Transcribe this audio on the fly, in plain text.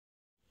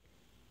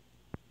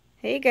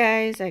Hey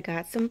guys, I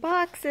got some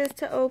boxes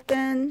to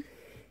open.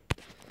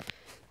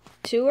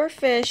 Two are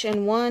fish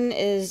and one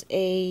is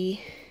a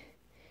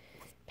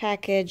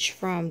package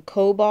from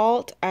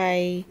Cobalt.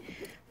 I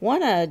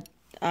won a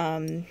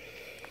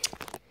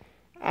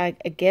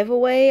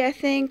giveaway, I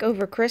think,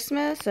 over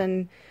Christmas,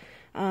 and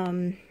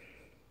one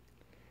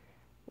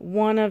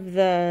of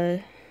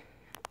the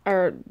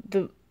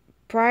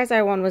prize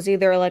I won was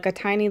either like a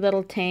tiny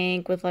little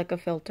tank with like a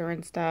filter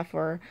and stuff,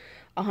 or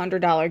a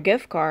 $100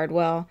 gift card.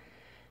 Well,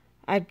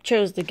 I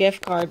chose the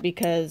gift card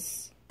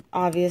because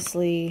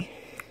obviously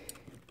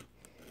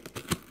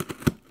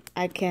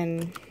I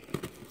can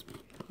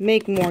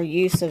make more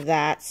use of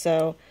that.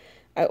 So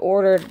I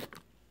ordered,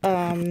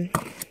 well,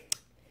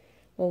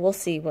 we'll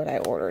see what I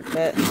ordered,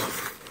 but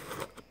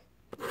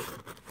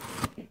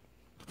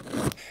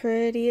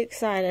pretty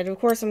excited. Of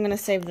course, I'm going to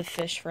save the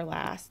fish for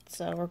last.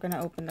 So we're going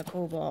to open the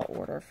Cobalt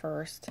order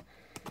first,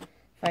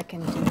 if I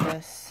can do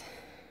this.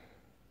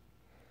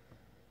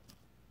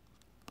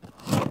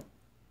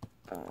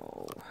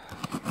 Oh.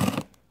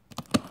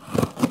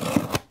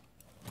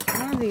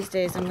 One of these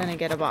days I'm going to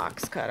get a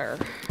box cutter.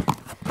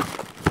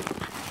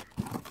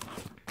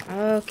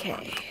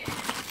 Okay.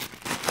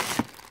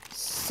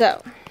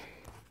 So,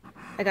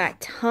 I got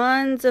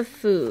tons of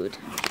food.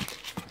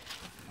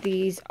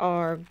 These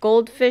are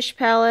goldfish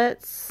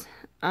pellets.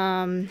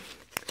 Not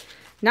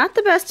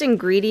the best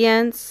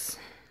ingredients.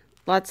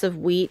 Lots of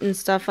wheat and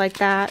stuff like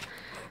that.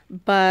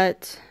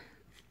 But,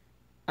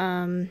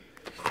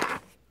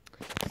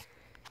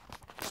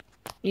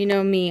 you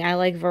know me, I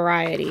like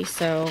variety,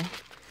 so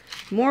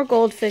more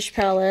goldfish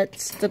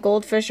pellets. The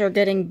goldfish are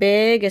getting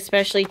big,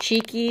 especially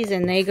cheekies,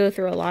 and they go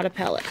through a lot of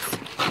pellets.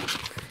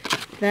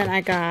 Then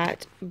I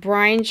got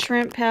brine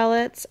shrimp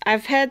pellets.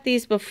 I've had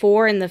these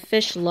before and the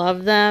fish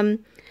love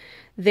them.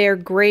 They're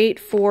great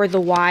for the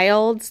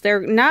wilds.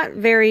 They're not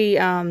very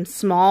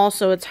small,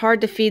 so it's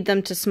hard to feed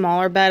them to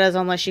smaller bettas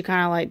unless you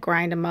kind of like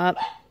grind them up.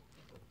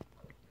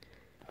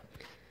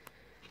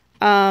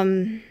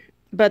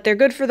 But they're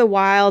good for the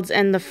wilds,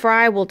 and the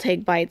fry will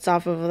take bites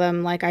off of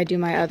them like I do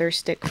my other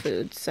stick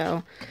foods.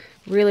 So,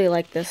 really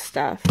like this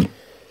stuff.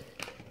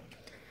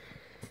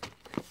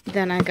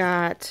 Then I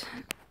got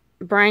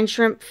brine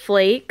shrimp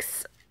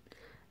flakes.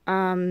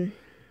 I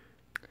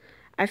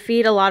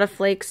feed a lot of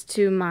flakes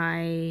to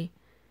my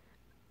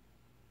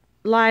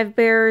live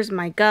bears,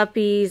 my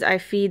guppies. I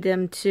feed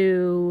them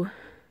to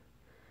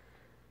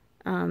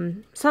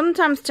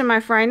sometimes to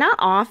my fry, not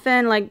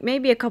often, like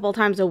maybe a couple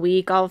times a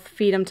week I'll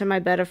feed them to my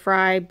betta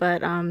fry,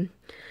 but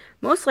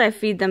mostly I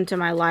feed them to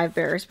my live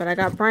bears. But I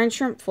got brine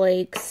shrimp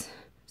flakes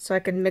so I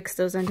can mix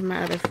those into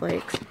my other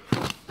flakes.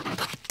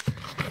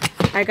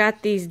 I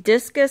got these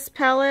discus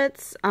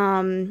pellets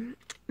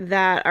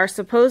that are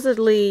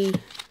supposedly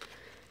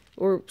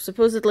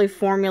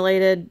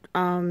formulated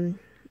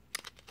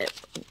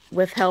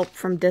with help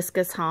from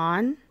Discus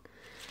Han.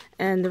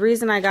 And the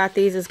reason I got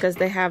these is because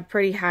they have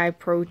pretty high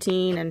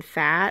protein and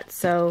fat.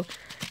 So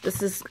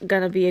this is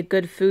going to be a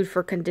good food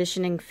for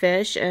conditioning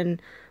fish.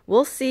 And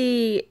we'll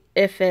see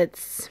if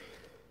it's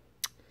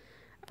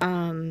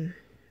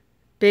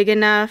big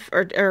enough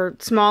or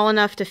small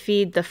enough to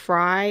feed the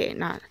fry.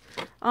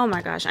 Oh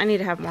my gosh, I need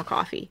to have more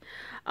coffee.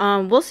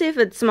 We'll see if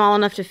it's small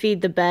enough to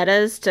feed the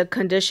bettas to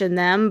condition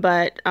them.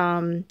 But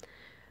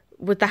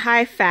with the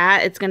high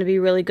fat, it's going to be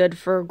really good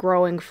for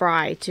growing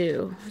fry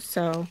too.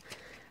 So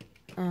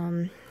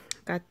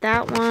got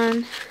that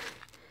one.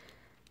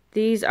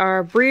 These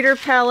are breeder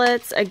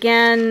pellets.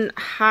 Again,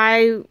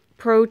 high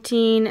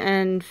protein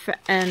and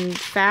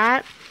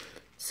fat.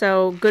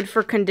 So good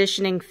for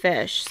conditioning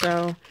fish.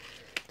 So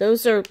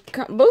those are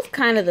both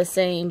kind of the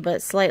same,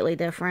 but slightly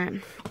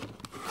different.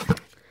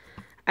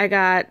 I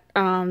got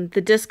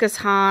the Discus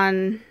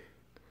Han's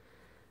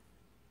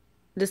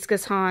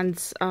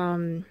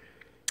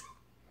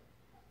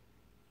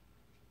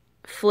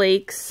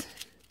flakes.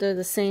 They're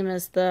the same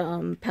as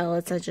the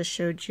pellets I just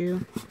showed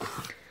you.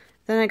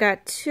 Then I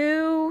got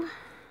two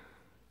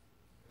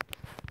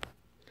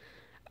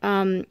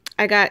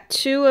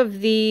of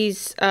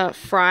these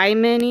fry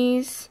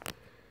minis.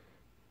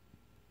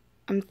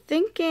 I'm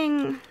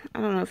thinking,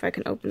 I don't know if I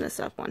can open this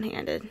up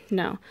one-handed.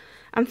 No.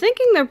 I'm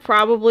thinking they're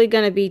probably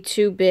going to be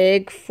too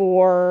big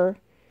for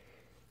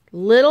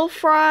little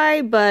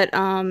fry, but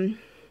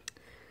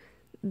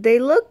they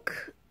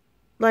look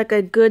like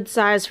a good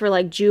size for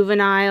like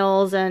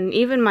juveniles, and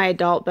even my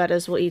adult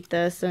bettas will eat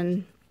this.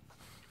 And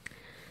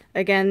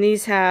again,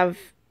 these have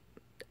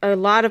a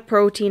lot of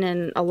protein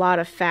and a lot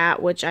of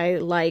fat, which I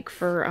like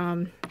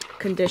for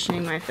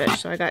conditioning my fish.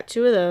 So I got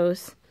two of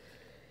those.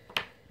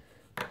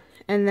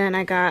 And then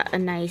I got a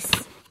nice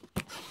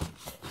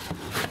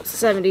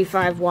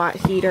 75-watt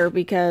heater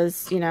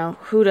because, you know,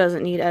 who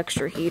doesn't need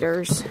extra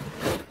heaters?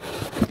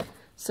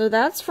 So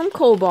that's from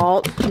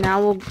Cobalt. Now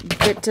we'll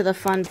get to the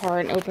fun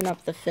part and open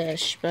up the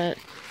fish. But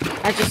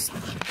I just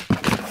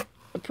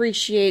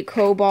appreciate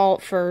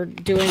Cobalt for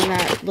doing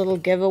that little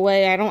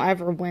giveaway. I don't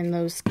ever win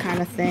those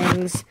kind of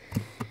things.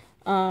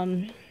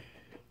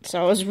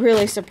 So I was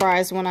really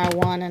surprised when I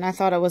won, and I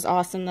thought it was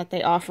awesome that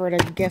they offered a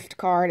gift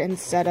card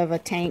instead of a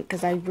tank,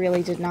 because I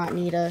really did not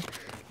need a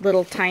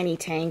little tiny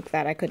tank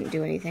that I couldn't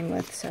do anything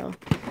with. So,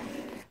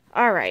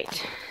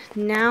 alright,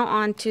 now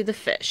on to the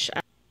fish.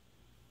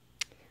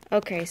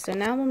 Okay, so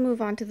now we'll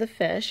move on to the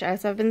fish.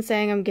 As I've been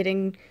saying, I'm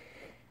getting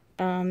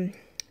 2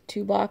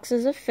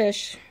 boxes of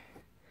fish.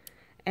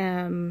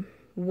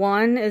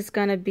 One is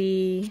going to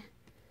be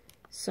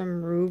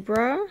some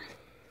rubra.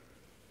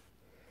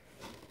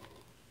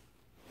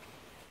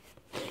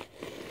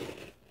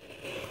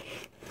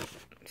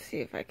 See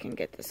if I can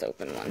get this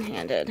open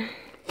one-handed.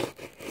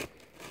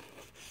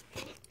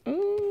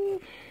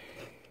 Ooh.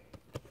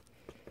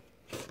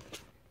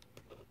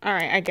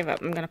 Alright, I give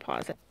up. I'm going to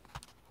pause it.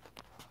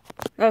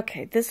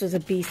 Okay, this was a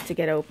beast to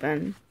get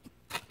open.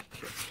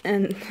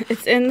 And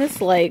it's in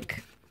this,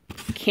 like,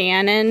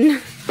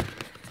 cannon.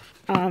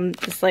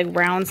 This, like,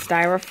 round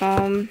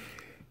styrofoam.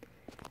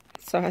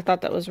 So I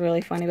thought that was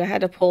really funny. But I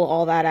had to pull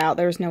all that out.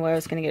 There was no way I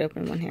was going to get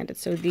open one-handed.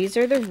 So these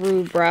are the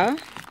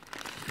rubra.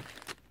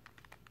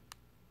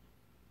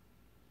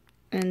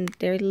 And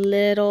they're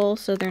little,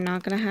 so they're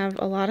not going to have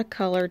a lot of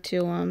color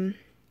to them.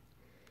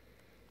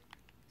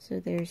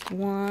 So there's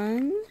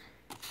 1,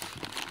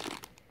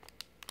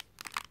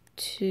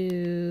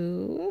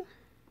 2,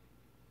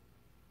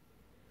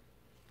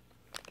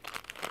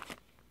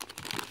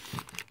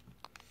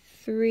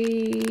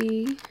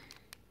 3.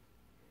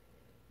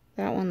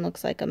 That one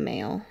looks like a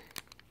male.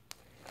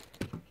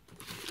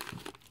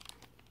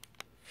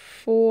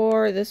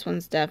 4. This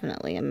one's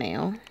definitely a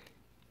male.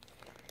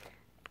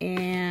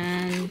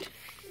 And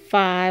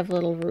 5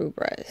 little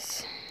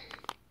rubras.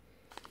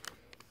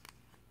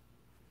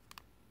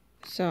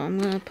 So I'm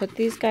going to put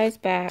these guys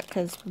back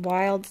because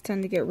wilds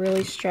tend to get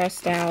really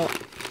stressed out.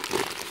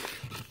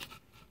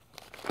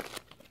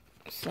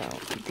 So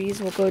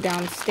these will go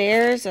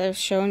downstairs. I've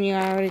shown you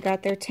I already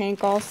got their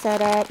tank all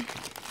set up.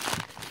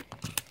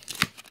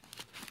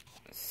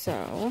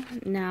 So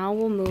now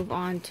we'll move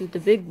on to the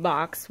big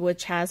box,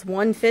 which has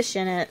 1 fish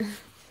in it.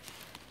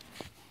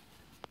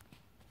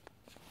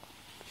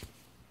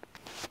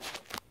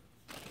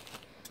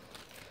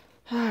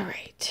 All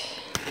right.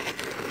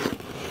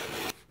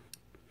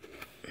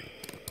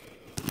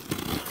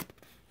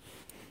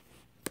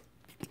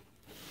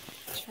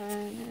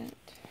 Turn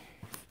it.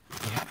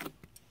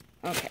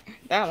 Okay,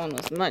 that one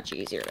was much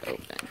easier to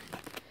open.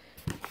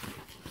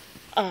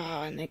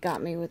 Oh, and they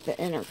got me with the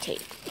inner tape.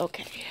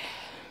 Okay.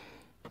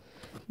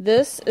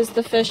 This is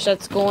the fish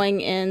that's going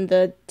in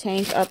the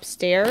tank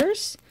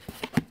upstairs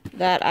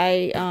that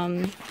I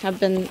have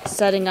been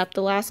setting up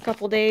the last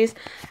couple days.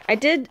 I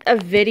did a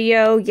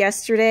video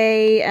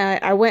yesterday.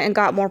 I went and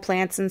got more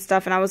plants and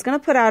stuff, and I was going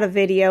to put out a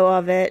video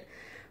of it,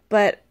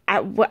 but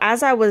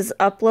as I was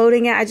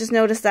uploading it, I just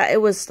noticed that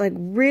it was like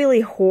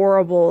really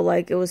horrible.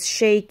 Like, it was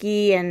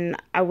shaky, and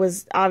I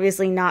was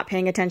obviously not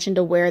paying attention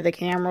to where the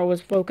camera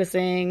was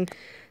focusing.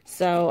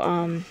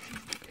 So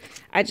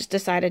I just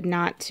decided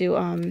not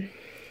to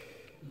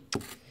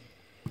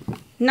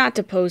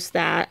post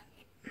that.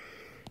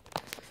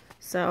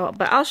 So,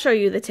 but I'll show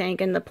you the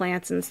tank and the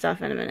plants and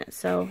stuff in a minute.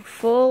 So,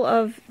 full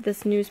of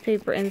this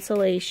newspaper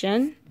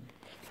insulation.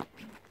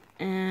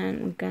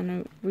 And I'm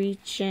gonna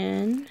reach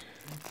in.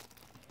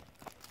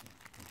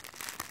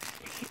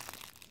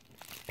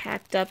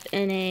 Packed up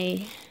in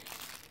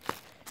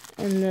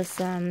this,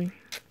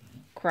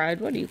 crud,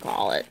 what do you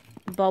call it?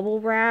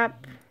 Bubble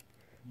wrap.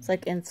 It's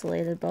like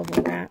insulated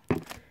bubble wrap.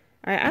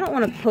 Alright, I don't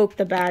want to poke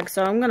the bag,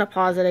 so I'm gonna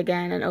pause it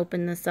again and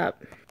open this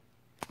up.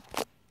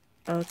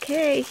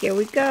 Okay, here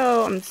we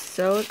go. I'm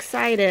so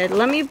excited.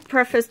 Let me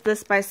preface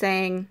this by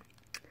saying,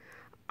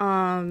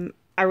 I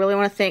really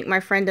want to thank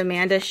my friend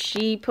Amanda.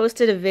 She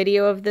posted a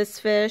video of this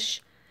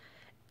fish,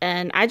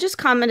 and I just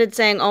commented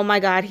saying, oh my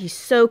god, he's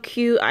so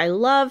cute. I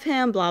love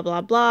him, blah,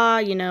 blah, blah.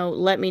 You know,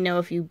 let me know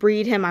if you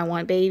breed him. I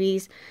want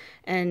babies.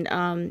 And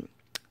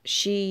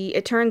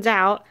it turns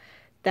out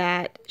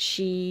that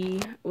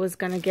she was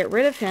going to get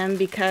rid of him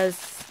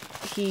because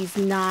he's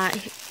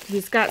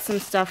got some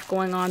stuff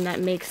going on that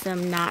makes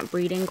him not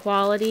breeding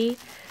quality.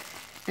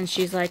 And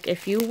she's like,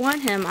 if you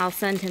want him, I'll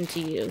send him to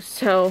you.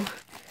 So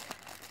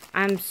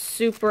I'm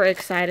super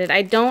excited.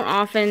 I don't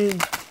often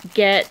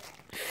get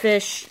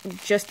fish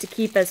just to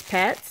keep as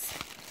pets.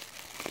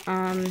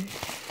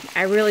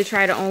 I really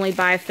try to only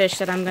buy fish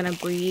that I'm going to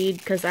breed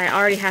because I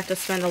already have to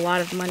spend a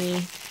lot of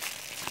money,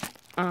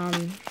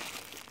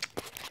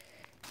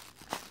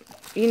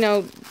 you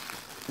know,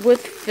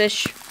 with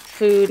fish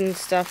food and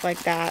stuff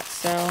like that.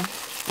 So,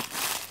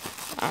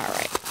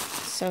 alright.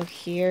 So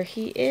here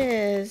he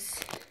is.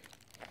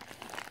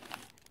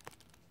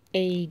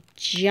 A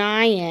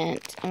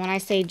giant. And when I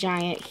say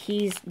giant,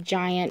 he's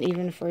giant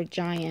even for a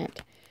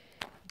giant.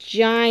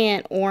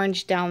 Giant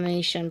orange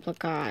Dalmatian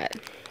placard.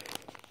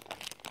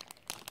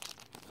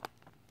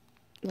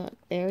 Look,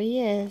 there he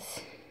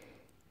is.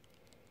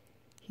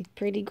 He's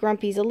pretty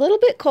grumpy. He's a little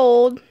bit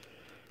cold,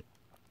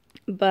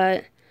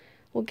 but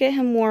we'll get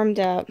him warmed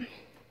up.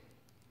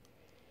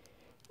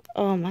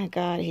 Oh my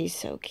god, he's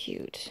so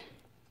cute.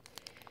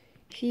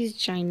 He's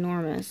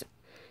ginormous.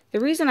 The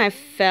reason I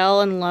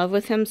fell in love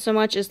with him so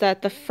much is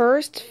that the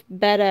first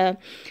betta,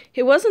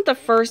 it wasn't the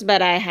first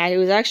betta I had, it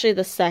was actually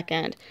the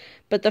second.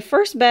 But the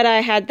first betta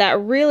I had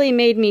that really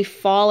made me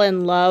fall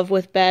in love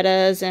with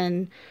bettas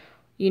and,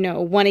 you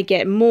know, want to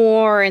get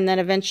more and then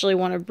eventually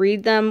want to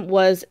breed them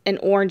was an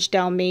orange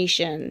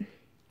Dalmatian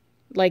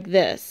like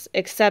this,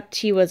 except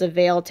he was a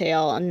veil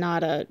tail and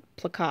not a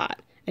placat,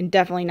 and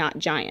definitely not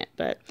giant.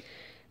 But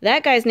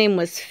that guy's name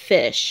was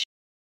Fish.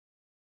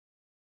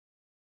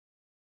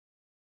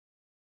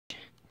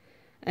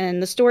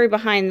 And the story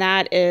behind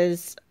that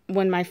is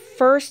when my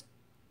first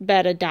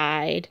betta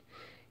died,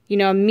 you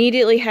know,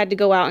 immediately had to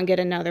go out and get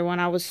another one.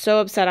 I was so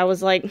upset. I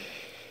was like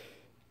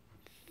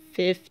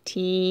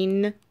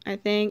 15, I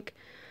think.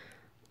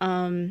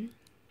 And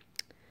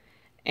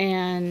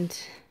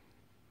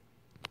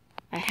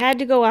I had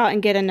to go out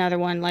and get another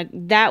one like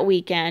that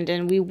weekend.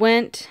 And we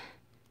went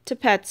to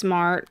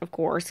PetSmart, of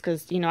course,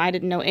 because, you know, I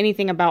didn't know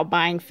anything about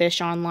buying fish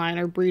online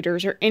or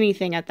breeders or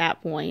anything at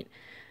that point.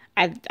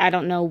 I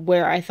don't know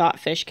where I thought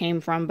fish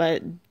came from,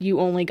 but you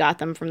only got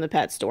them from the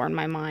pet store in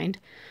my mind.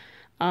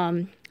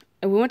 And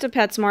we went to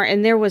PetSmart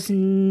and there was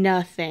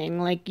nothing.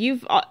 Like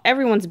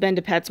everyone's been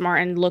to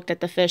PetSmart and looked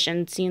at the fish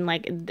and seen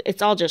like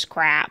it's all just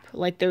crap.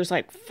 Like there's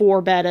like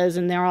 4 bettas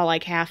and they're all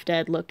like half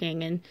dead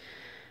looking, and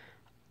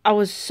I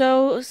was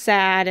so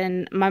sad.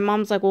 And my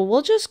mom's like, "Well,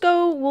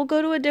 we'll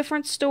go to a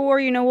different store.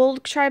 You know, we'll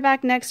try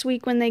back next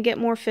week when they get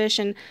more fish."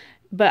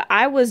 But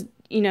I was,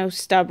 you know,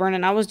 stubborn,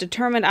 and I was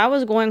determined I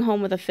was going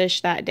home with a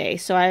fish that day.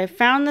 So I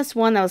found this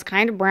one that was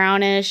kind of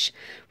brownish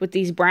with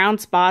these brown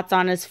spots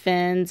on his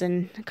fins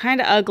and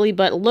kind of ugly,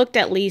 but looked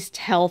at least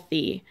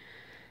healthy.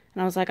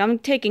 And I was like, I'm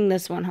taking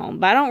this one home,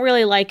 but I don't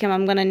really like him.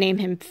 I'm going to name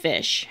him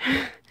Fish.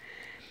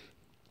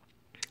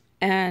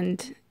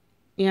 And,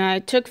 you know, I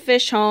took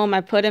Fish home.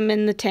 I put him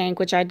in the tank,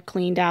 which I'd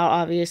cleaned out,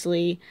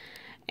 obviously.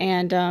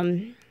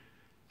 And,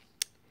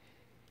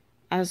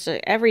 I was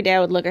like, every day I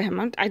would look at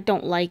him. I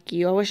don't like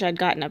you. I wish I'd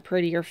gotten a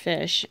prettier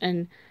fish.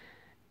 And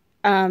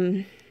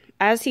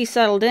as he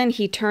settled in,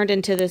 he turned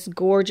into this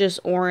gorgeous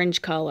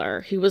orange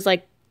color. He was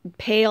like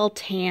pale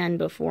tan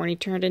before, and he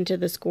turned into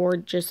this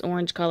gorgeous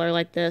orange color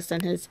like this.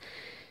 And his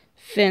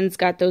fins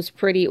got those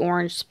pretty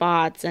orange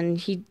spots. And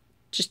he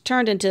just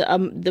turned into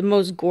the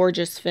most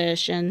gorgeous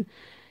fish. And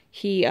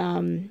he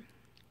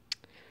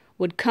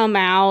would come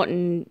out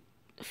and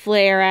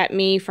flare at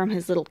me from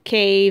his little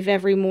cave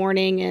every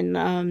morning.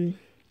 And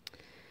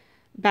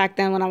back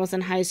then when I was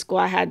in high school,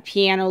 I had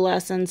piano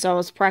lessons, so I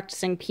was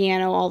practicing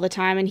piano all the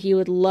time, and he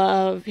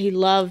loved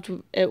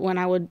it when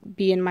I would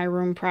be in my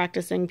room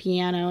practicing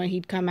piano, and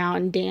he'd come out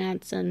and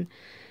dance, and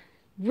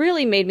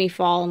really made me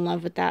fall in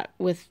love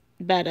with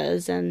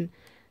bettas. And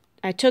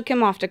I took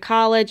him off to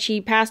college.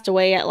 He passed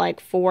away at like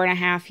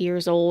 4.5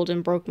 years old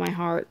and broke my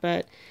heart.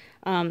 But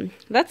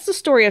that's the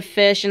story of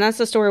Fish, and that's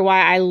the story why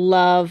I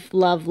love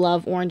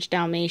orange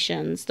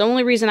Dalmatians. The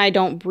only reason I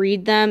don't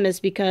breed them is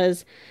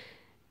because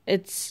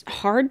it's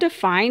hard to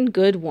find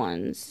good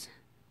ones,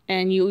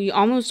 and you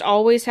almost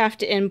always have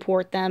to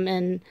import them.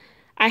 And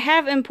I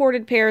have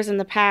imported pairs in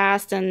the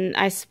past, and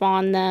I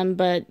spawned them,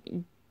 but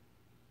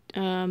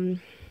didn't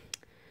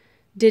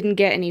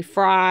get any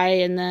fry,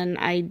 and then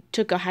I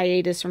took a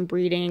hiatus from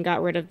breeding and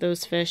got rid of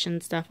those fish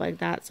and stuff like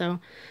that. So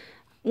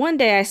one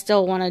day I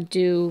still want to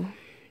do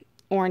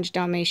orange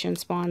Dalmatian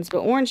spawns, but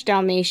orange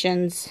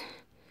Dalmatians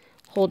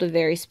hold a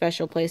very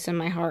special place in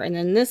my heart. And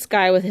then this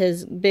guy with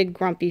his big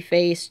grumpy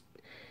face,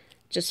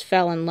 just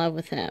fell in love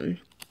with him.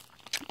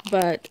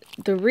 But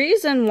the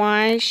reason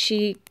why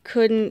she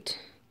couldn't,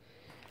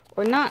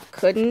 or not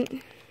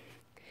couldn't,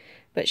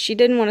 but she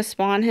didn't want to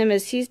spawn him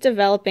is he's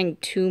developing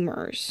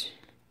tumors.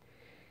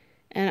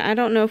 And I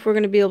don't know if we're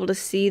going to be able to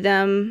see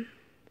them.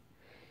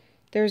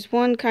 There's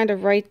one kind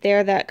of right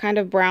there, that kind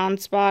of brown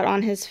spot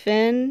on his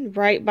fin,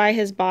 right by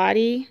his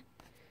body.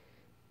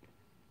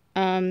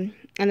 And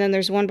then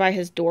there's one by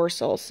his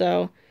dorsal.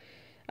 So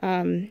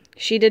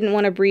she didn't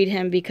want to breed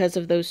him because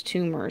of those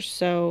tumors.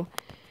 So,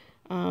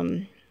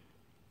 you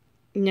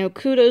know,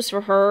 kudos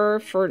for her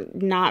for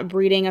not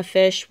breeding a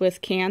fish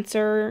with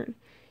cancer,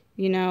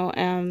 you know,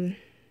 and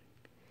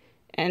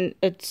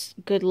it's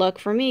good luck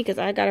for me because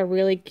I got a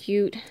really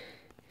cute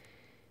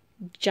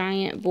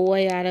giant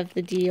boy out of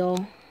the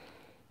deal.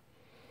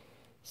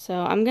 So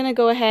I'm going to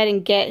go ahead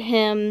and get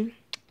him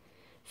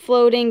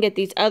floating, get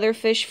these other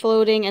fish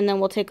floating, and then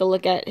we'll take a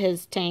look at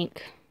his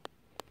tank.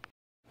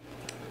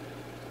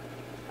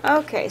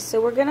 Okay,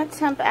 so we're going to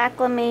temp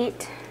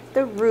acclimate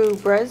the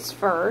rubras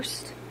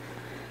first.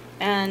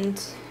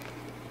 And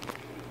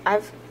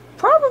I've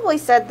probably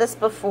said this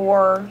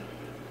before.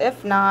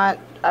 If not,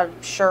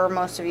 I'm sure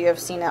most of you have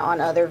seen it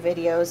on other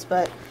videos,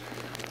 but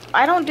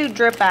I don't do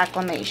drip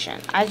acclimation.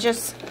 I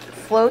just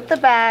float the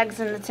bags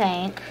in the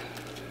tank,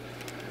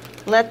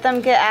 let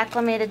them get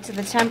acclimated to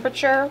the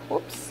temperature.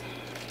 Whoops.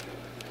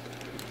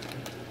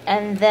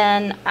 And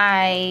then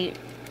I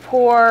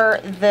pour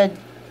the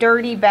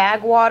dirty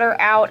bag water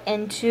out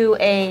into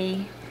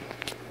a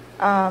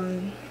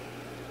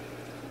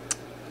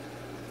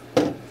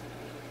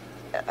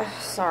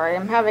sorry,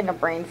 I'm having a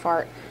brain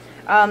fart.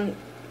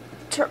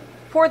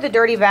 pour the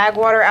dirty bag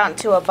water out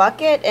into a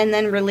bucket and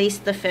then release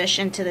the fish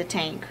into the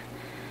tank.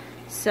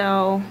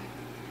 So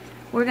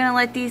we're gonna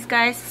let these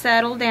guys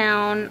settle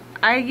down.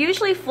 I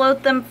usually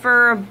float them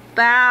for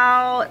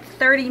about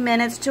 30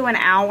 minutes to an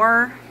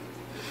hour.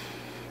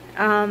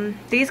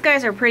 These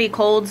guys are pretty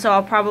cold, so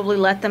I'll probably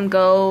let them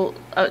go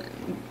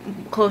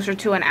closer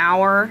to an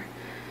hour.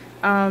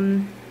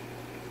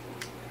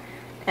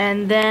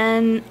 And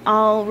then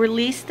I'll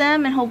release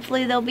them and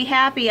hopefully they'll be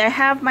happy. I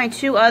have my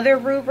 2 other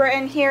rubra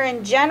in here,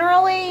 and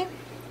generally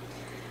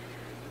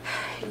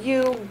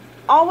you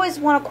always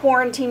want to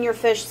quarantine your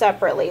fish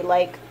separately.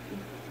 Like,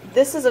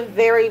 this is a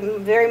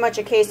very much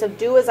a case of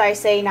do as I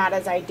say, not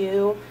as I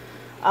do.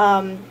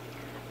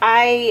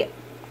 I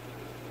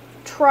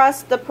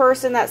trust the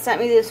person that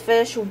sent me this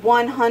fish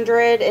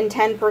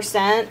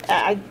 110%.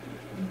 I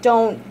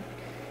don't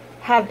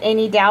have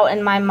any doubt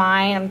in my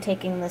mind. I'm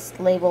taking this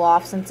label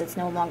off since it's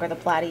no longer the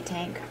platy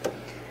tank.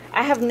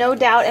 I have no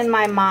doubt in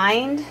my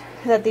mind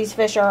that these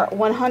fish are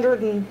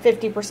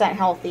 150%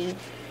 healthy.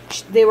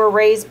 They were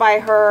raised by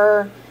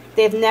her.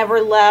 They've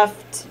never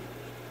left,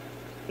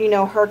 you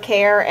know, her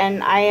care,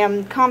 and I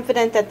am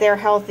confident that they're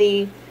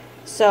healthy.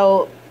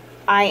 So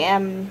I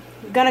am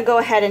gonna go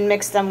ahead and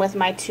mix them with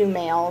my 2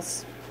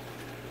 males.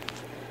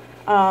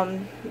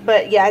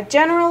 But yeah,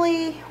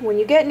 generally when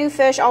you get new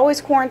fish,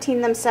 always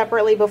quarantine them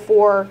separately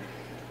before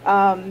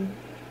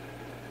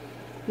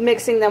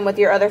mixing them with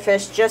your other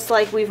fish, just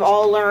like we've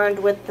all learned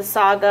with the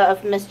saga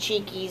of Miss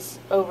Cheeky's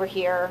over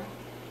here.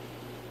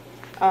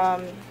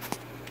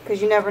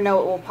 Because you never know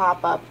what will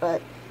pop up,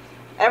 but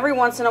every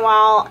once in a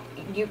while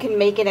you can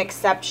make an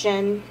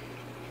exception,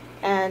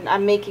 and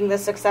I'm making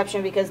this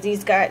exception because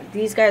these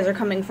guys are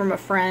coming from a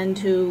friend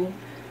who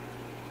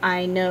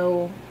I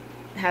know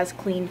has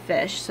clean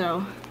fish.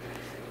 So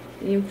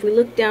if we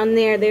look down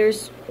there,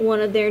 there's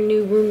one of their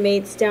new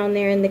roommates down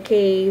there in the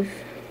cave.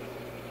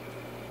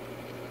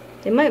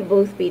 They might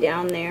both be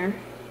down there.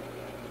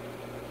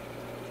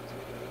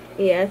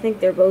 Yeah, I think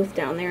they're both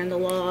down there in the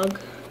log.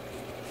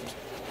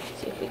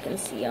 See if we can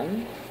see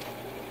them.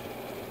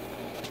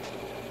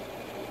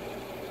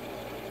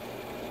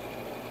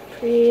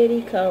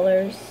 Pretty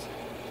colors.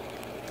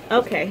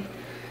 Okay,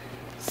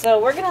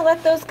 so we're gonna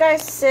let those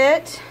guys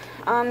sit.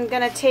 I'm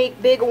gonna take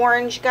Big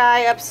Orange Guy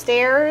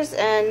upstairs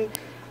and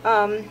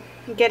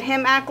get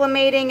him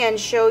acclimating and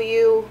show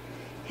you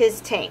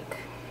his tank.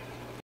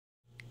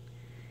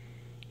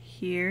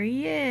 Here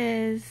he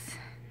is.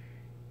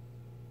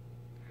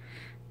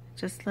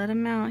 Just let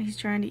him out. He's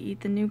trying to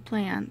eat the new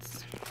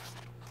plants.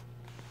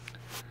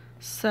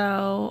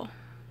 So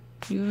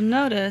you'll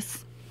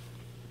notice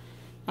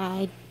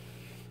I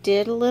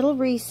did a little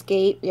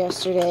rescape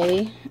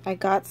yesterday. I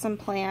got some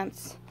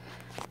plants.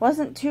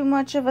 Wasn't too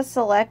much of a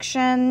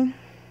selection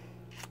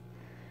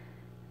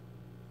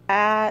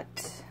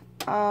at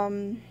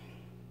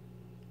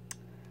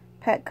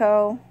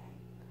Petco,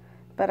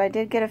 but I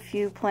did get a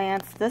few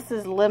plants. This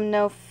is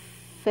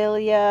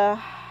Limnophilia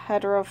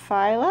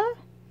heterophylla,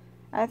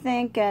 I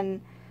think,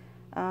 and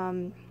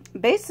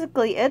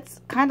basically it's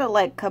kind of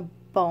like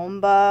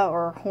kabomba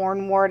or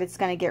hornwort. It's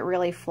going to get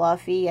really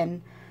fluffy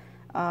and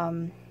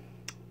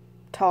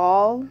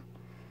tall,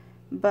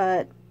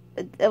 but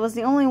it was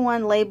the only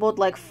one labeled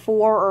like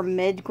 4 or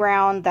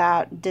mid-ground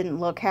that didn't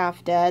look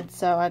half dead,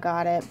 so I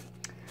got it.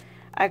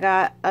 I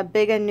got a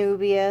big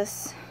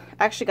Anubias.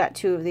 I actually got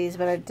 2 of these,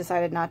 but I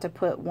decided not to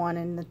put one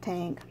in the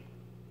tank.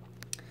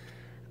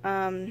 If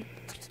I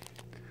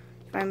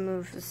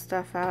move the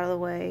stuff out of the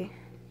way.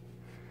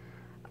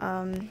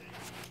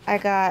 I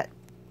got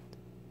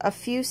a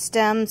few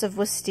stems of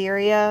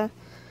wisteria.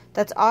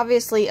 That's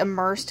obviously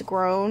immersed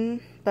grown,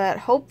 but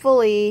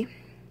hopefully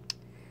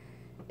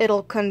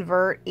it'll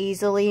convert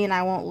easily and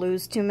I won't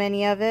lose too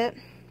many of it.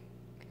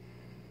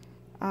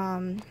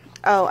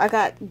 Oh, I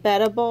got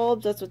betta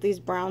bulbs. That's what these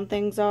brown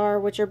things are,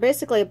 which are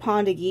basically a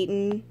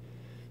Pondageton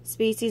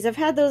species. I've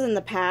had those in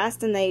the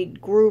past and they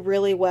grew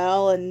really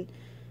well, and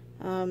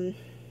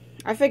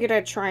I figured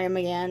I'd try them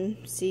again,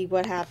 see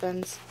what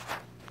happens.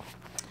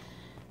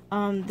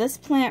 This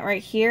plant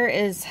right here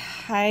is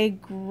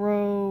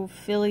Hygrophila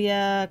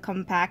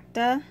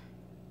compacta.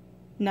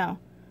 No,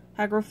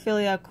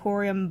 Hygrophila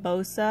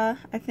coriambosa,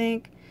 I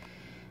think.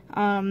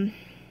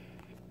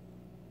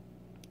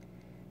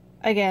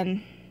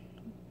 Again,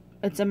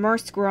 it's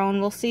immersed grown.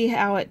 We'll see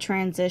how it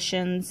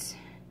transitions.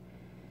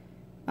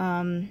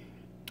 I'm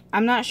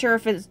not sure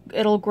if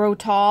it'll grow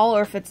tall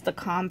or if it's the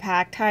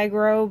compact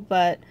hygro,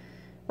 but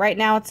right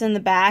now it's in the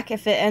back.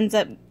 If it ends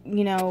up,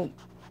 you know,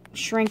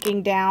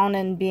 shrinking down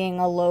and being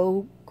a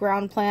low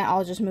ground plant,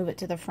 I'll just move it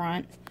to the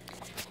front.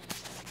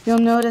 You'll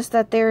notice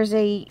that there's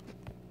a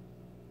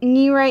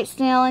Nereid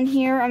snail in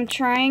here. I'm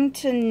trying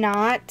to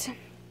not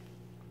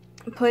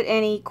put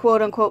any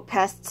quote-unquote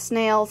pest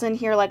snails in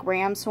here, like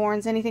ram's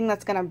horns, anything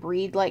that's going to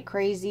breed like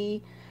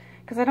crazy,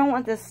 because I don't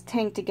want this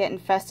tank to get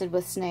infested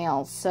with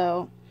snails.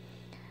 So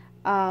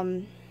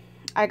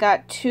I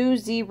got 2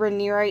 zebra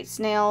Nereid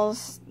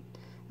snails.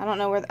 I don't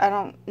know where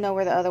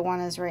the other one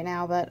is right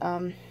now, but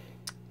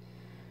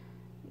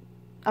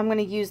I'm going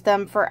to use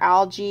them for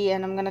algae,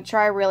 and I'm going to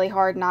try really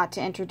hard not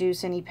to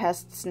introduce any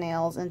pest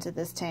snails into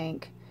this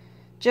tank,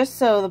 just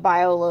so the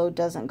bio load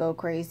doesn't go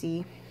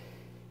crazy.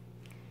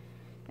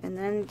 And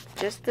then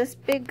just this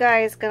big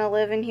guy is going to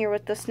live in here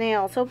with the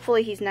snails.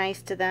 Hopefully he's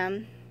nice to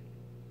them.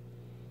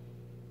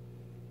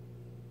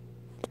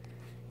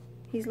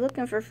 He's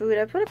looking for food.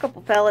 I put a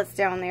couple pellets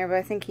down there, but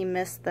I think he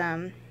missed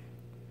them.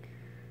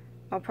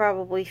 I'll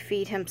probably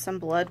feed him some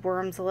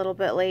bloodworms a little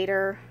bit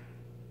later.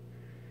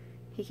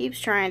 He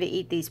keeps trying to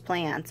eat these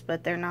plants,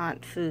 but they're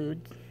not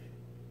food.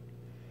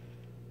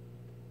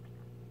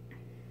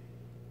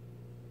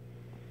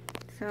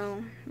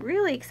 So,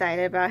 really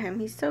excited about him.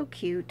 He's so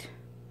cute.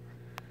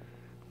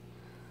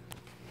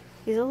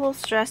 He's a little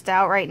stressed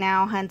out right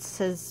now, hence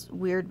his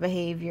weird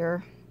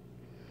behavior.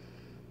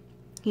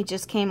 He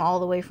just came all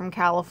the way from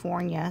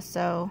California,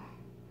 so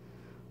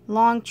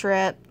long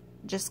trip.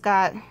 Just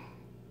got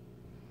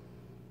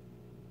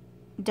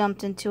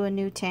dumped into a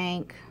new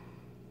tank.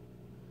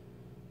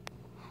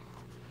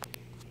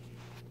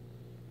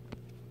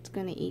 It's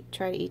gonna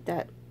try to eat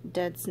that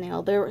dead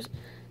snail.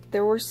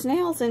 There were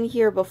snails in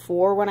here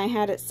before when I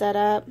had it set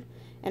up,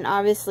 and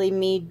obviously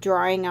me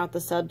drying out the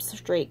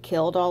substrate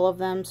killed all of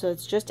them, so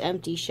it's just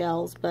empty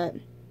shells, but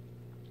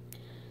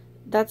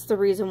that's the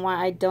reason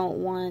why I don't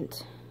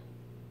want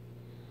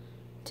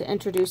to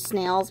introduce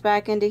snails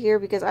back into here,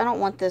 because I don't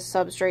want this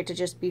substrate to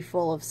just be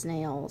full of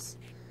snails.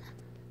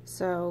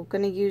 So,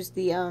 gonna use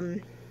the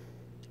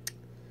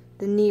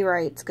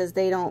nerites, because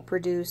they don't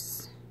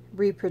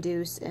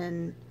reproduce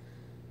in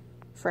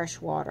fresh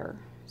water.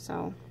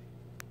 So,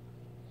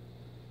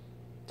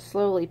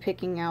 slowly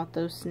picking out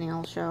those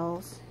snail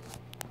shells.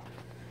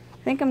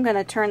 I think I'm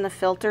gonna turn the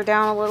filter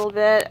down a little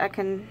bit. I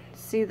can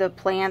see the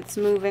plants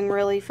moving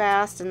really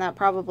fast, and that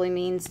probably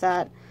means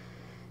that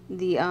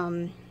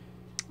the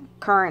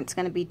current's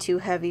going to be too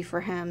heavy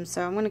for him.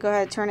 So I'm going to go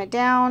ahead and turn it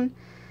down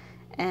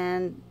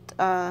and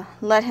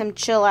let him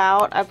chill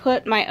out. I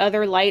put my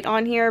other light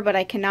on here, but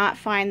I cannot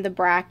find the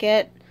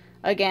bracket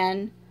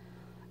again.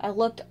 I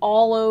looked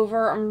all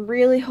over. I'm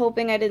really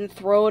hoping I didn't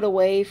throw it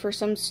away for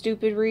some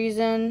stupid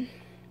reason.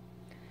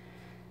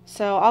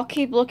 So I'll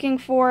keep looking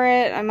for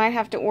it. I might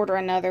have to order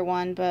another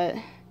one, but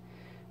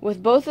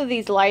with both of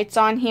these lights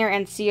on here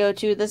and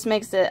CO2, this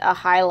makes it a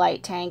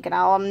highlight tank, and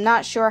I'm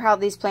not sure how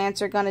these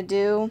plants are going to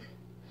do.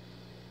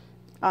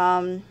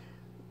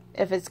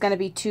 If it's going to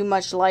be too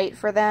much light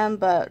for them,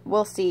 but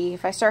we'll see.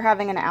 If I start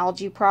having an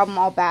algae problem,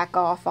 I'll back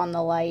off on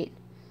the light.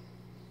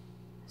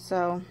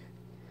 So,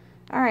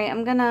 alright,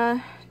 I'm going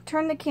to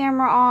turn the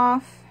camera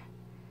off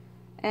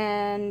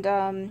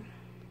and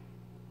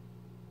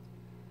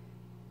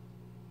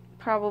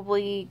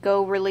probably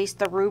go release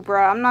the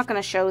rubra. I'm not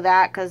going to show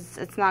that because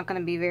it's not going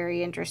to be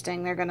very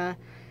interesting. They're going to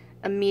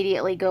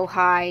immediately go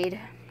hide.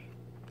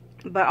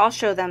 But I'll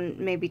show them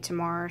maybe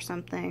tomorrow or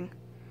something.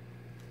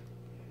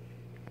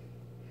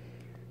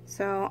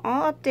 So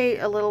I'll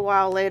update a little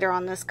while later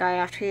on this guy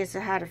after he's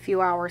had a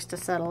few hours to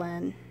settle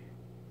in.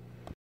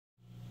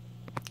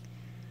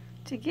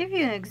 To give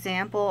you an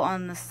example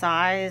on the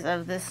size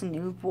of this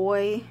new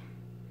boy,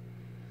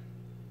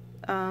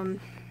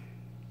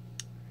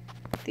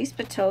 these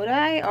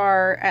patodi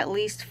are at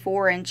least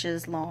 4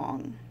 inches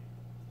long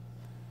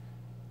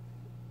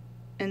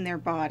in their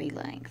body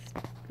length.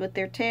 With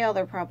their tail,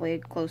 they're probably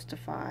close to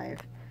 5.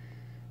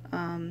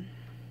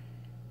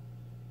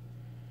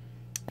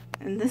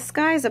 And this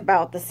guy's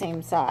about the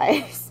same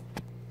size.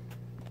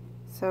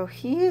 So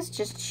he is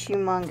just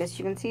humongous.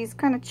 You can see he's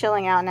kind of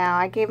chilling out now.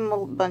 I gave him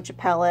a bunch of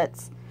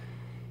pellets.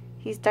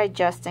 He's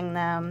digesting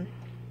them.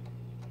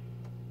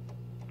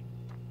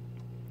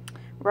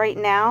 Right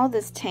now,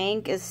 this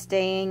tank is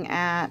staying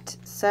at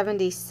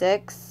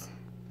 76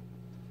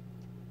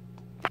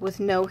 with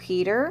no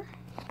heater.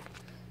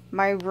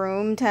 My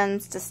room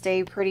tends to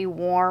stay pretty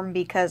warm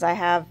because I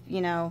have,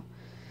 you know,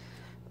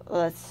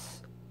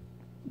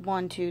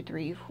 one, two,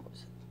 three,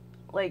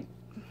 like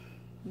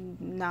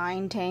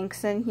 9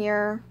 tanks in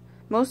here.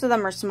 Most of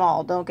them are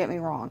small, don't get me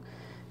wrong.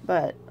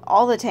 But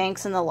all the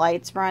tanks and the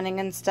lights running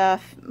and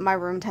stuff, my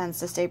room tends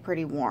to stay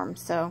pretty warm.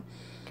 So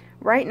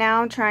right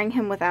now I'm trying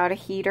him without a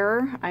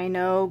heater. I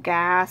know,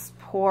 gasp,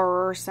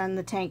 horror, send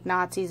the tank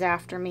Nazis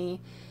after me.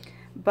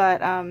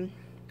 But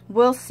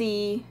we'll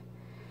see.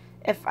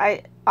 If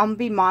I'll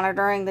be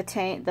monitoring the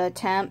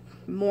temp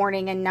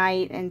morning and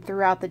night and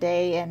throughout the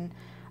day and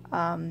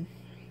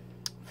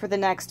for the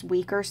next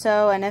week or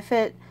so. And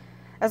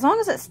as long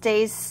as it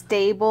stays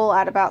stable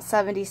at about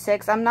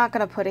 76, I'm not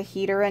going to put a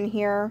heater in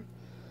here.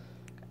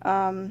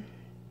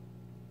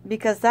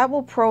 Because that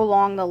will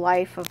prolong the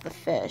life of the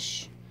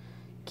fish,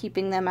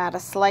 keeping them at a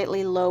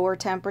slightly lower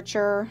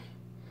temperature.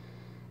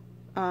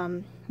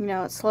 You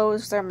know, it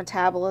slows their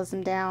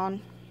metabolism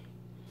down.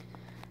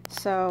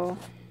 So,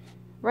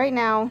 right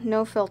now,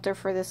 no filter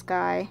for this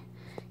guy.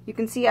 You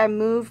can see I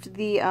moved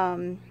the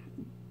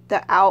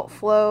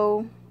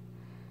outflow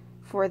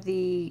for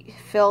the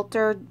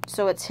filter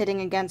so it's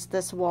hitting against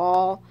this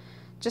wall,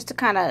 just to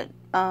kind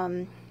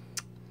of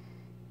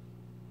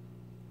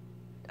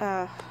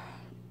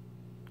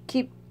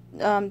keep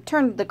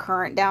turned the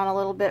current down a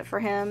little bit for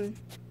him.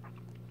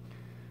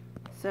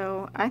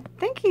 So I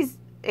think he's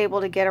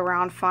able to get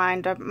around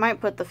fine. I might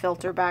put the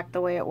filter back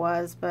the way it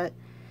was, but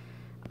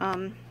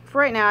for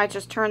right now I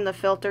just turned the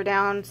filter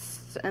down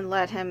and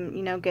let him,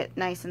 you know, get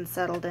nice and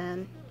settled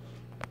in.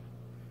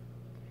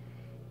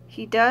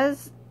 He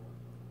does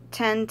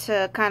tend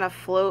to kind of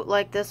float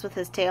like this with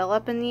his tail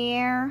up in the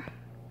air,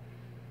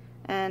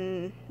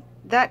 and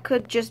that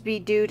could just be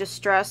due to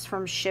stress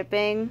from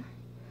shipping.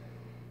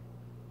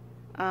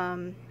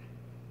 You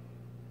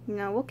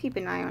know, we'll keep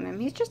an eye on him.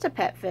 He's just a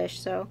pet fish,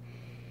 so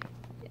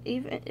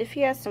even if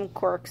he has some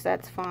quirks,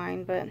 that's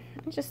fine, but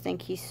I just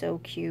think he's so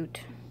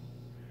cute.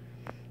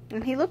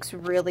 And he looks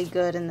really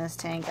good in this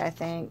tank, I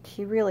think.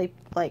 He really,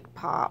 like,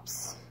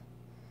 pops.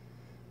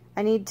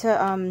 I need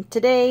to,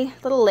 today,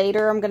 a little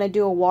later, I'm going to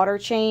do a water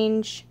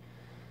change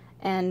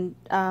and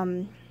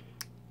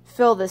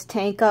fill this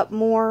tank up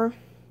more.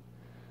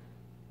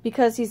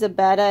 Because he's a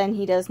betta and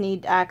he does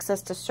need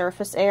access to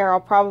surface air, I'll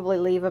probably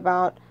leave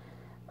about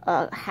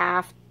a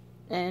 ½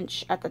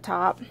 inch at the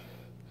top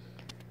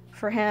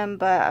for him,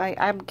 but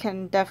I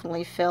can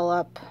definitely fill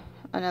up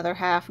another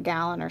 ½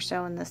 gallon or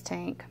so in this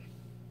tank.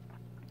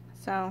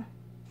 So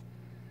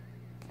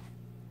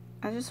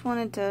I just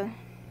wanted to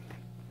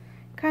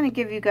kind of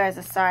give you guys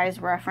a size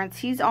reference.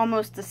 He's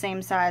almost the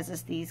same size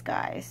as these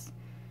guys.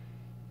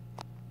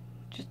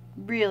 Just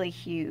really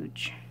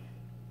huge.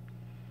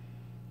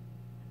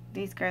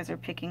 These guys are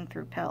picking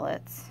through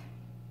pellets.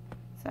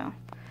 So,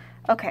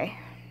 okay,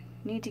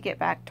 need to get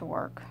back to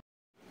work.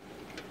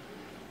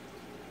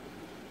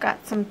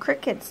 Got some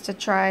crickets to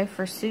try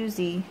for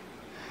Susie.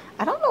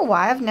 I don't know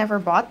why I've never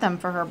bought them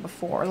for her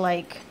before.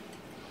 Like,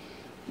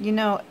 you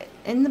know,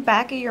 in the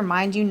back of your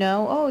mind, you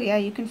know, oh yeah,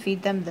 you can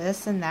feed them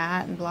this and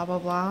that and blah, blah,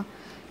 blah.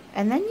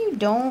 And then you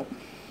don't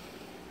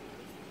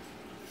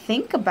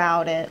think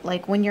about it,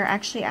 like, when you're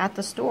actually at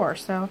the store.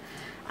 So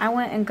I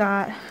went and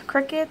got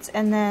crickets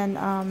and then,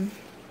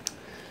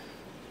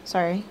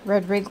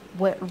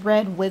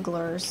 red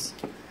wigglers.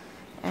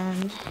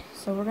 And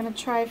so we're going to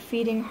try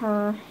feeding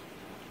her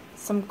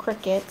some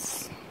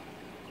crickets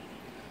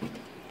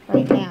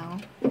right now.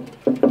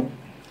 I'm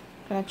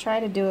going to try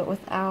to do it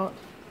without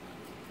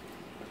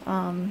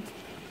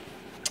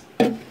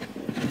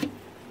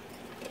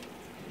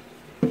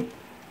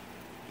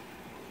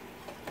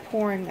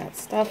pouring that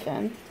stuff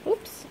in.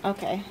 Oops,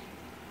 okay.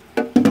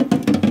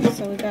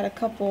 So we got a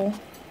couple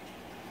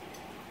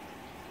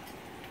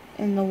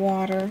in the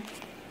water.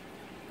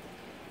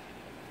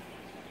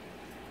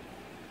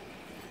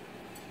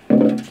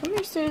 Come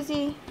here,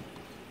 Susie.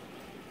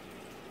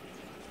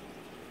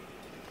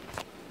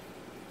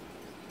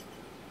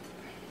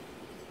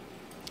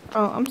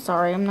 Oh, I'm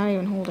sorry. I'm not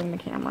even holding the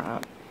camera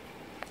up.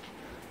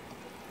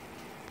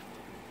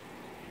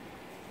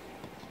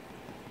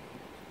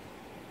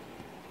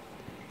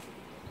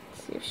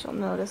 Let's see if she'll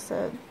notice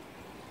it.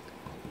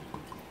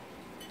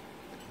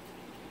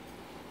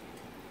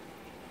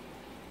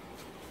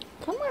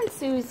 Come on,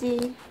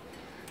 Susie.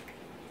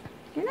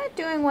 You're not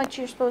doing what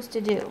you're supposed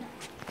to do.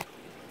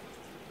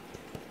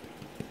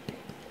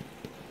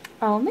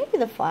 Oh, maybe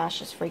the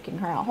flash is freaking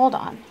her out. Hold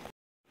on.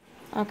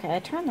 Okay, I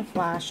turned the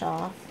flash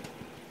off.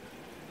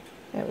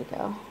 There we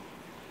go.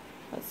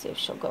 Let's see if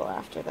she'll go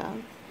after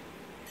them.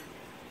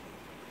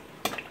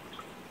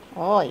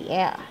 Oh,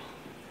 yeah.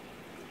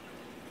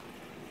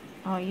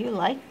 Oh, you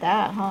like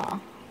that, huh?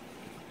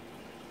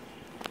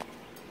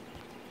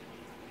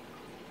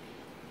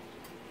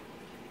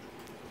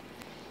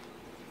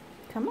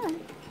 Come on.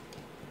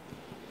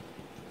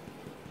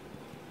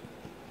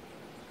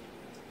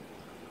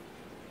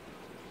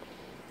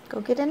 Go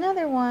get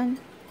another one.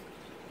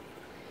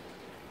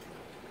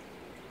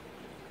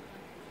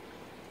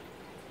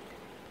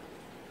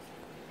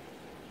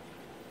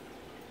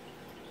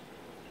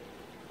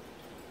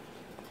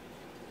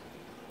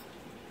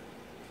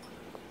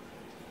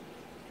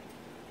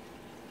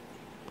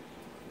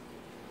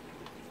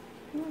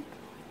 Look,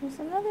 there's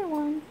another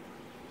one.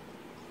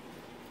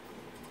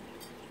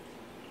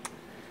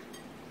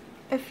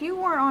 If you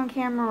weren't on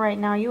camera right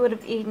now, you would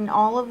have eaten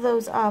all of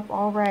those up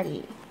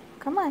already.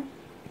 Come on.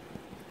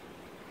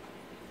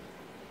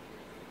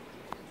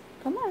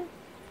 Come on.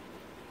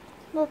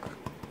 Look.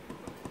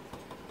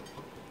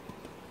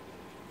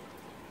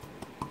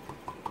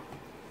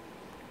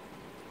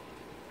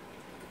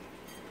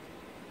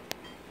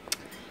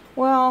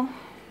 Well,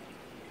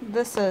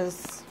 this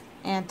is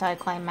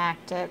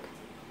anticlimactic.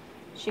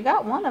 She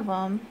got one of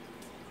them.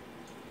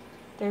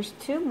 There's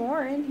 2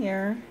 more in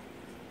here.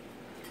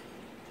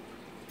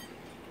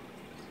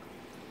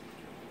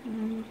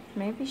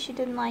 Maybe she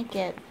didn't like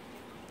it.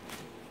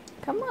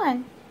 Come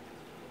on.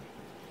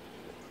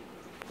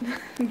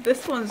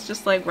 This one's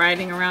just like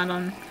riding around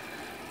on,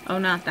 oh,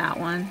 not that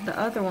one. The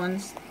other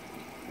one's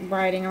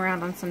riding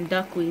around on some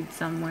duckweed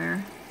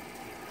somewhere.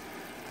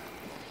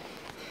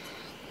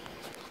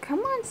 Come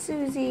on,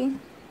 Susie.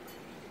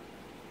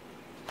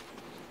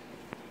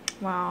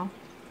 Wow.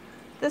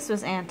 This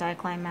was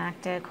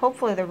anticlimactic.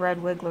 Hopefully the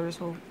red wigglers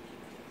will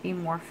be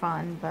more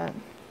fun, but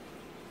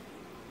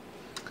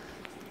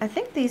I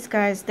think these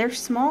guys, they're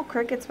small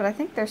crickets, but I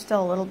think they're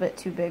still a little bit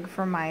too big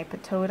for my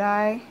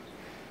patodi.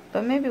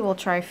 But maybe we'll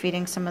try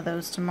feeding some of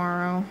those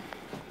tomorrow.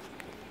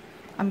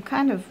 I'm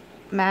kind of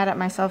mad at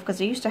myself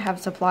because I used to have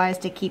supplies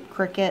to keep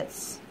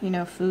crickets, you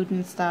know, food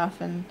and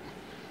stuff. And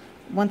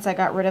once I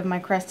got rid of my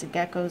crested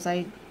geckos,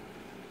 I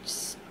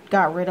just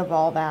got rid of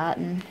all that.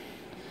 And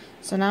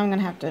so now I'm going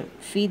to have to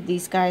feed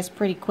these guys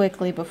pretty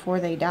quickly before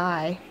they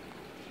die.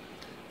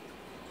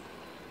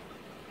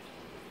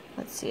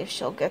 Let's see if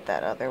she'll get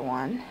that other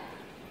one.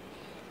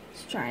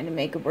 Just trying to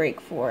make a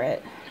break for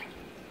it.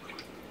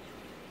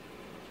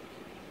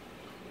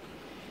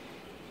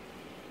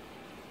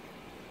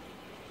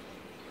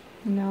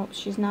 Nope,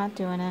 she's not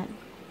doing it.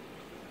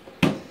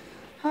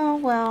 Oh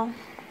well,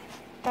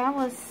 that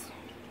was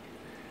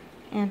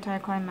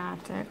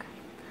anticlimactic.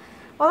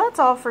 Well, that's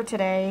all for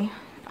today.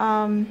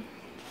 Oh,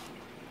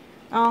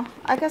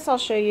 I guess I'll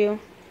show you.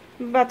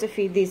 I'm about to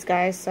feed these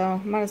guys, so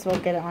might as well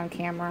get it on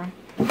camera.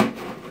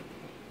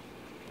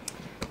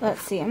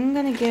 Let's see, I'm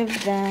gonna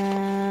give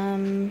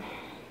them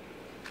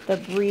the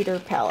breeder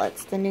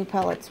pellets, the new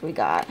pellets we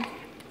got.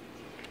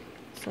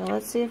 So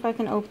let's see if I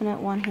can open it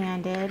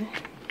one-handed.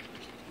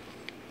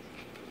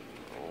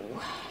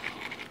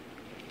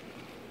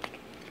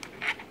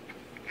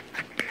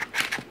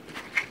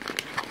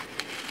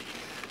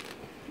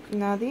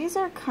 Now these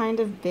are kind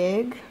of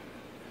big.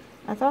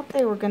 I thought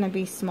they were going to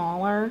be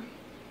smaller.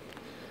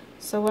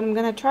 So what I'm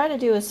going to try to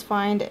do is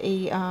find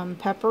a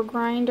pepper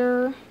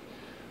grinder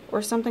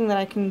or something that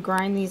I can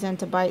grind these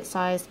into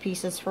bite-sized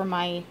pieces for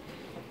my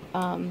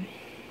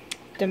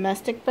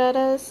domestic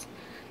bettas.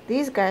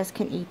 These guys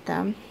can eat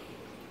them.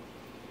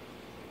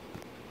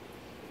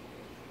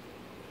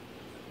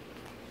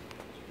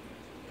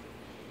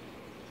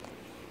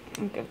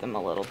 I'll give them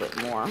a little bit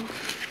more.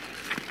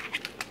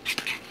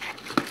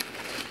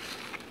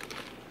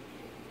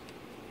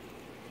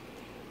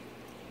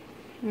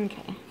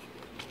 Okay.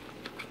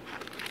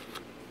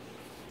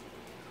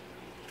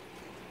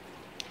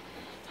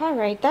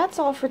 Alright, that's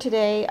all for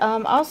today.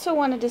 Also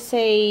wanted to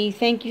say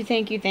thank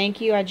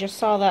you. I just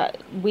saw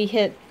that we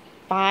hit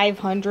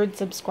 500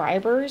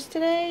 subscribers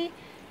today.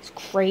 It's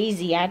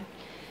crazy. I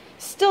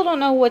still don't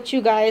know what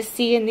you guys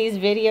see in these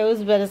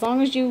videos, but as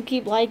long as you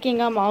keep liking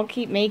them, I'll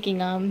keep making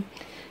them.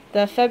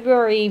 The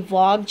February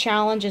vlog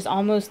challenge is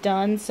almost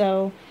done,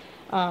 so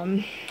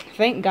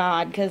thank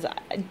God, because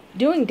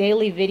doing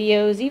daily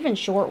videos, even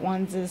short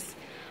ones, is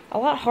a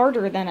lot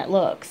harder than it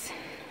looks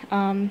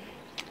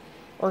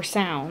or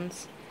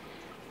sounds.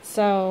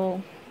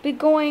 So be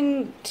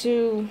going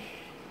to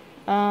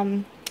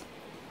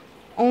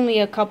only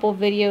a couple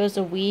videos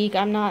a week.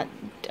 I'm not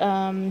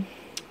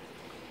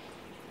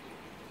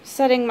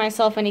setting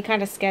myself any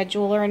kind of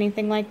schedule or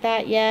anything like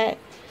that yet,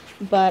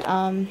 but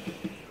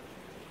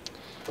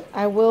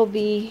I will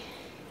be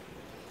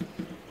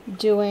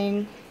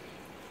doing.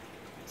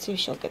 See if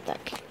she'll get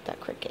that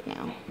cricket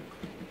now.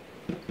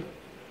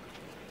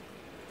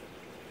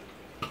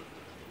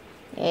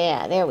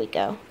 Yeah, there we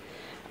go.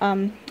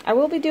 I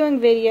will be doing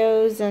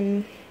videos,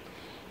 and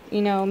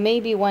you know,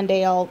 maybe one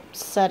day I'll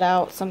set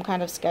out some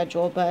kind of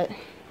schedule, but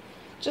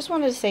just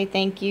wanted to say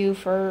thank you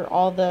for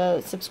all the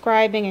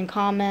subscribing and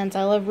comments.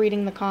 I love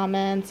reading the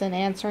comments and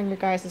answering your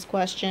guys'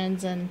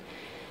 questions and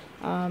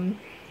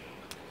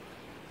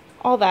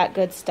all that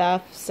good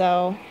stuff.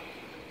 So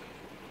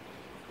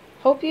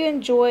hope you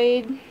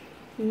enjoyed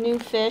new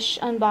fish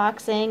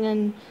unboxing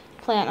and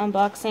plant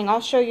unboxing. I'll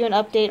show you an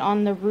update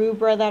on the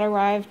rubra that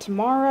arrived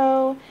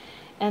tomorrow.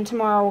 And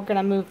tomorrow we're going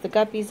to move the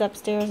guppies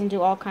upstairs and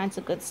do all kinds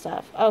of good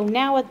stuff. Oh,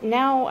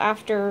 now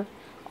after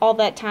all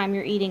that time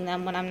you're eating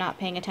them when I'm not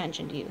paying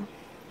attention to you.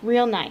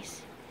 Real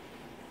nice.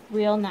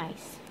 Real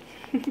nice.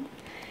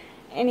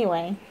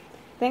 Anyway,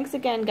 thanks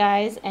again,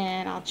 guys,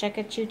 and I'll check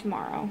at you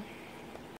tomorrow.